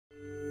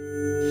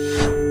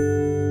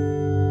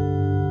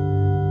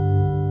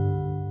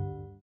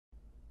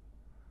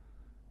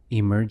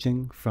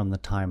Emerging from the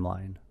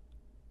Timeline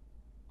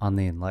on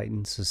the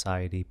Enlightened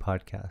Society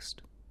podcast.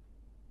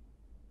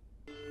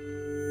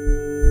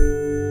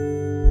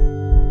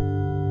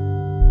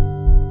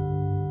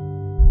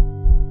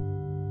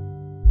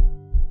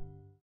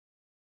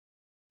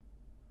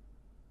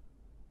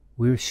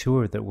 We're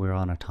sure that we're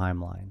on a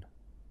timeline.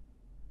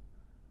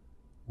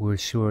 We're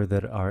sure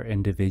that our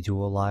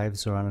individual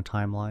lives are on a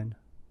timeline,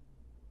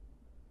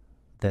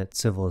 that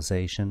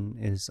civilization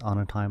is on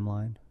a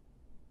timeline,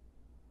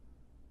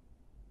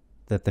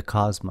 that the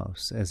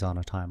cosmos is on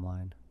a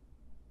timeline,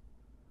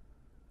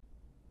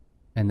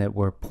 and that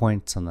we're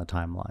points on the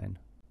timeline.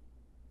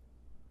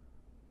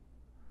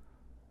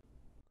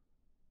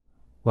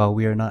 While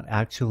we are not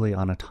actually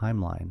on a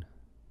timeline,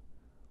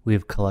 we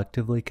have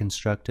collectively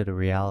constructed a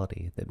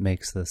reality that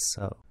makes this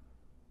so.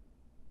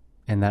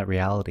 And that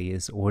reality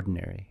is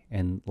ordinary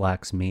and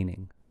lacks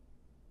meaning.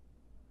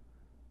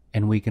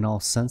 And we can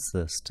all sense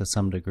this to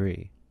some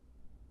degree,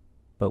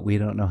 but we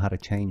don't know how to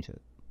change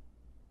it.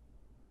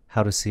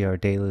 How to see our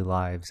daily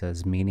lives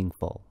as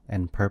meaningful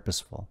and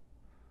purposeful,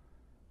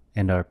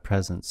 and our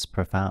presence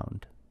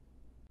profound.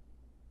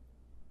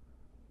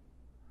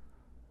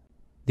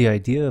 The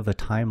idea of a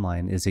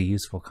timeline is a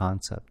useful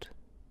concept.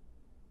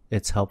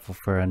 It's helpful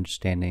for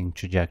understanding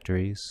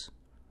trajectories,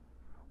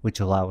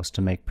 which allow us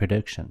to make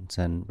predictions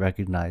and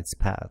recognize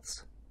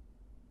paths.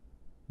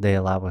 They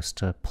allow us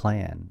to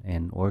plan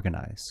and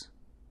organize.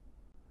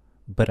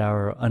 But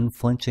our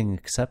unflinching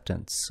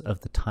acceptance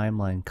of the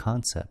timeline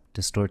concept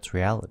distorts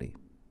reality.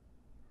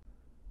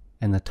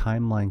 And the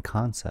timeline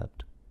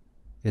concept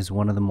is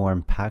one of the more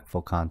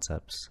impactful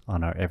concepts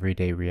on our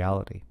everyday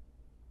reality.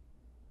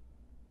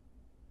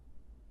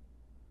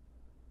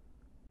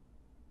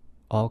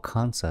 All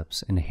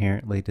concepts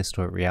inherently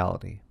distort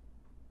reality.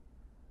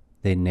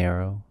 They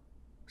narrow,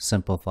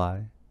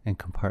 simplify, and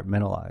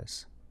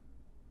compartmentalize.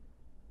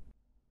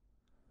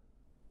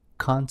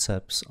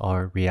 Concepts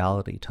are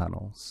reality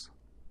tunnels.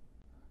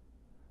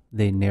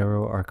 They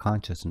narrow our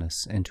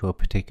consciousness into a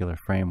particular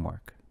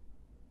framework.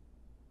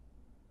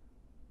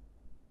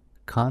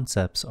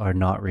 Concepts are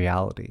not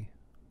reality.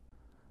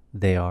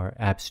 They are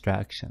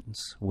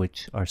abstractions,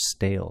 which are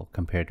stale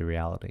compared to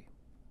reality.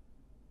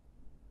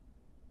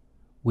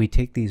 We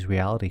take these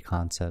reality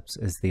concepts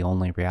as the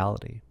only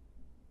reality,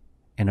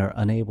 and are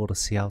unable to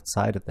see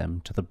outside of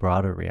them to the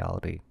broader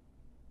reality,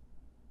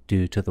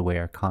 due to the way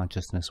our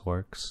consciousness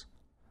works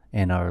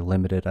and our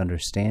limited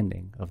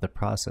understanding of the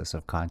process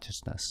of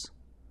consciousness.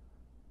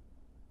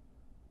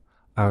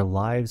 Our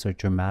lives are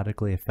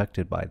dramatically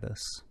affected by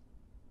this.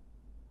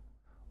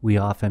 We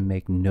often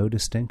make no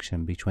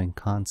distinction between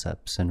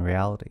concepts and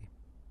reality.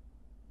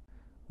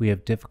 We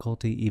have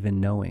difficulty even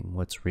knowing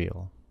what's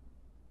real,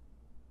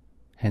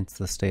 hence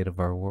the state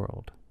of our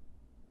world.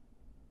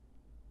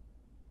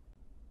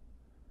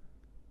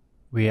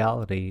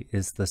 Reality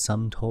is the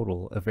sum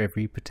total of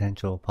every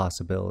potential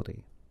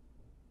possibility,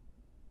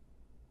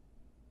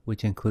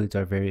 which includes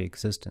our very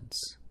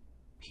existence,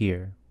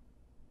 here,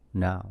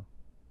 now.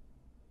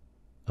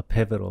 A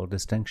pivotal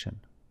distinction.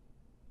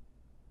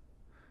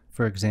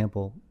 For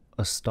example,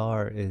 a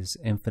star is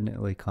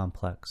infinitely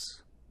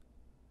complex.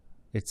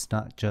 It's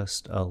not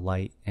just a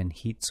light and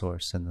heat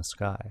source in the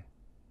sky.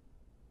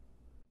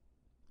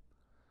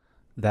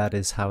 That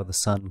is how the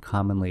sun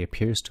commonly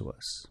appears to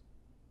us.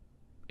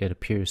 It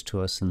appears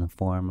to us in the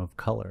form of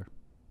color,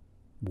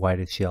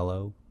 whitish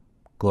yellow,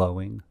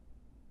 glowing.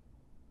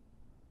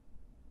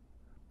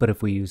 But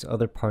if we use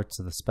other parts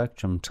of the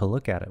spectrum to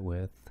look at it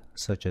with,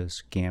 such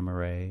as gamma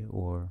ray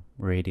or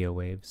radio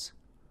waves,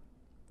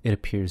 it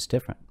appears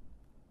different.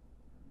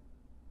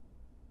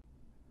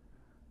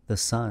 The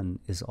sun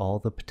is all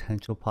the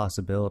potential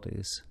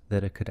possibilities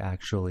that it could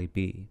actually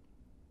be,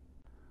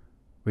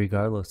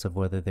 regardless of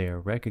whether they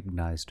are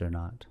recognized or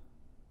not.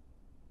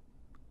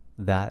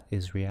 That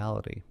is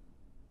reality.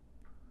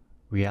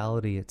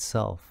 Reality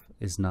itself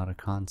is not a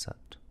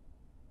concept.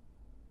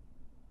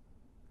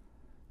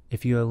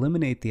 If you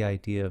eliminate the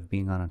idea of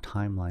being on a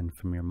timeline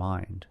from your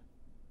mind,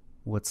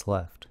 what's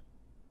left?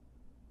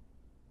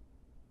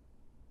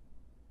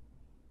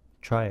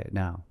 Try it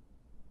now.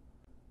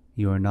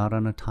 You are not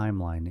on a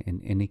timeline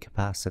in any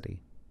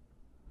capacity.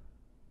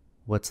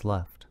 What's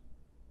left?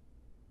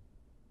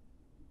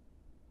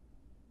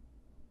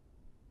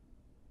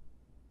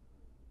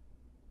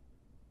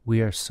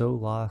 We are so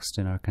lost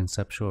in our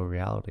conceptual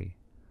reality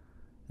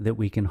that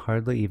we can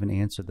hardly even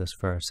answer this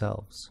for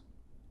ourselves.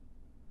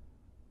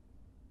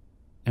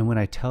 And when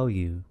I tell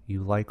you,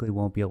 you likely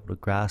won't be able to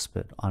grasp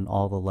it on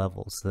all the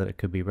levels that it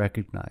could be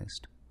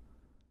recognized.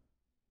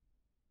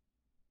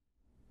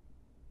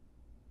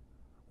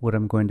 What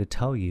I'm going to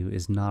tell you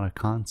is not a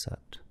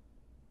concept.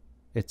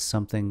 It's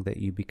something that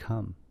you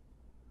become,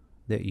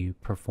 that you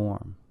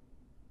perform.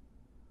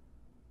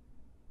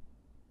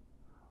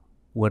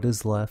 What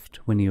is left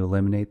when you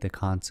eliminate the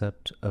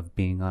concept of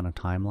being on a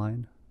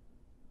timeline?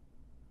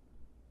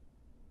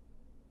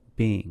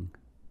 Being.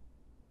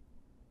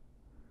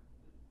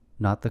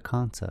 Not the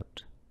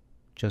concept,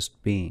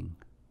 just being.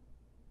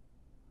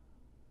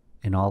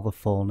 In all the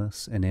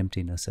fullness and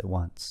emptiness at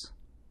once.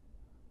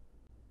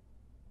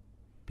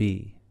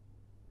 Be.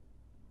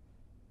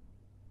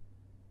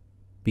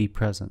 Be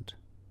present.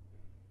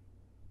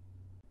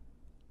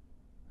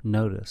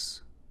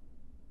 Notice.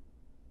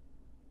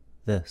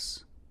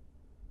 This.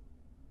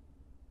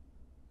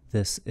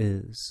 This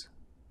is.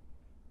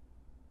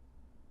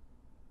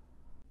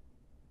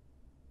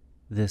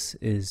 This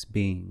is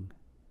being.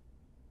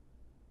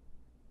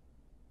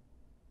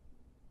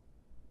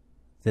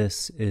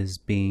 This is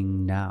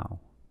being now.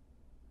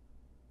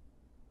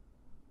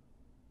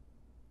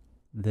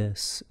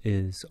 This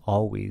is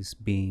always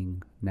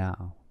being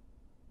now.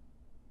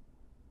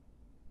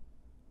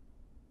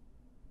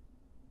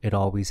 It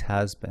always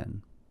has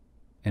been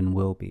and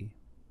will be.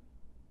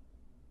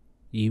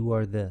 You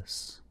are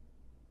this.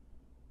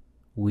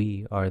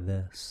 We are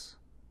this.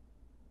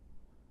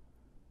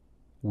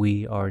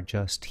 We are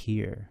just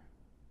here,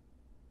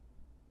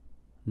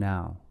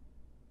 now.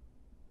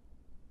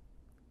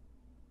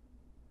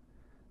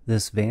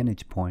 This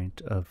vantage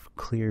point of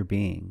clear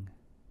being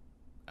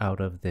out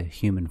of the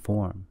human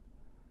form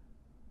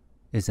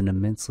is an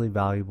immensely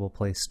valuable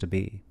place to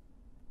be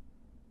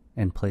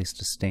and place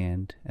to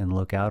stand and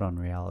look out on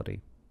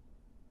reality.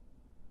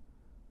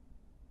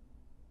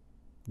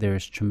 There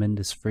is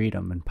tremendous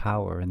freedom and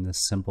power in this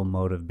simple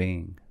mode of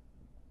being.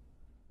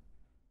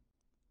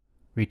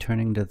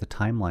 Returning to the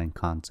timeline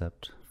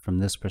concept from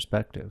this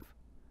perspective,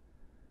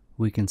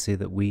 we can see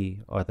that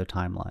we are the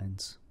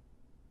timelines.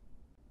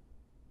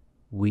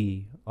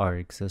 We are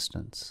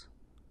existence.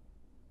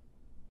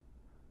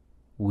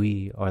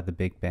 We are the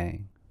Big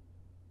Bang.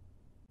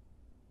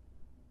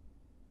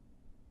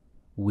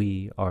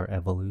 We are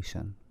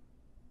evolution.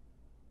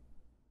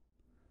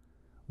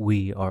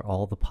 We are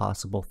all the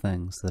possible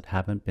things that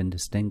haven't been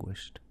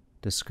distinguished,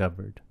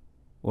 discovered,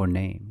 or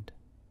named.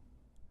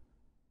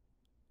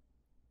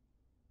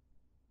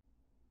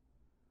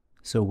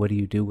 So what do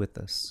you do with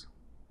this?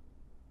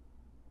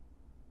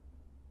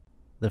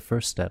 The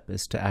first step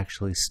is to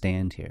actually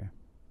stand here,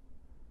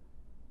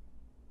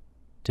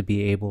 to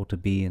be able to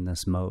be in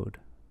this mode,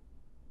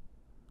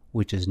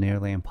 which is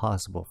nearly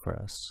impossible for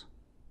us.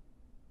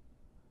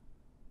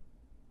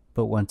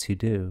 But once you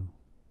do,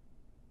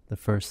 the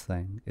first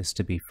thing is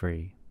to be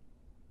free.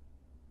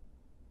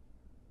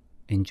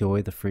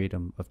 Enjoy the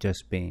freedom of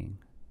just being,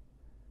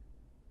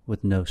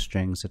 with no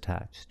strings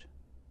attached.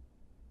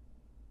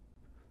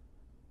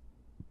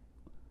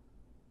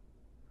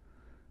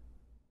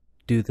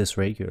 Do this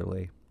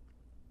regularly.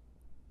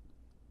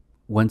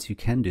 Once you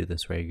can do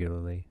this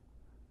regularly,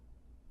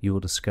 you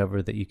will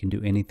discover that you can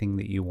do anything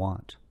that you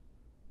want.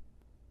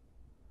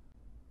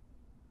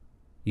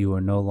 You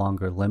are no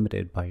longer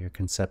limited by your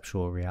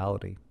conceptual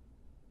reality.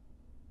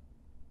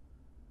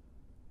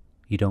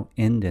 You don't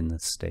end in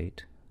this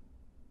state.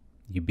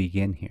 You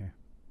begin here.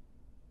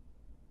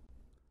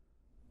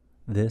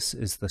 This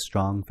is the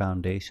strong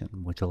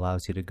foundation which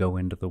allows you to go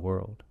into the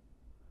world,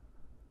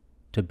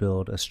 to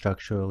build a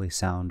structurally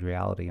sound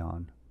reality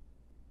on.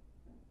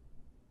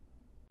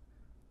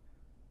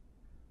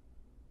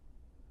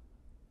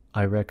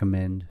 I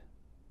recommend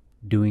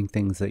doing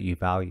things that you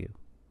value.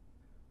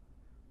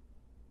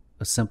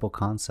 A simple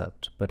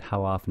concept, but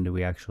how often do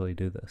we actually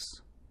do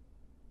this?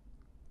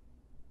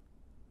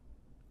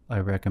 I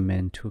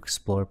recommend to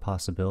explore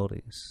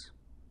possibilities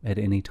at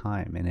any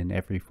time and in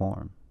every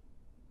form.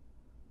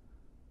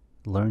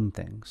 Learn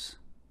things,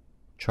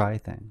 try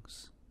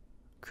things,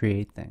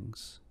 create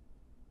things.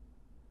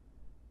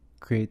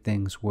 Create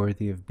things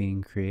worthy of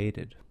being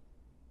created.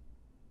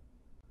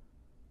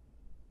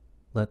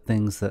 Let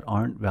things that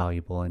aren't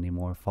valuable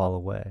anymore fall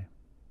away.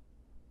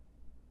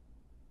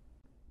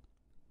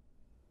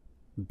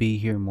 Be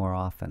here more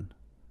often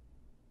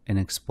and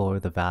explore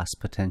the vast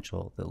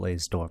potential that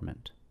lays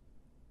dormant.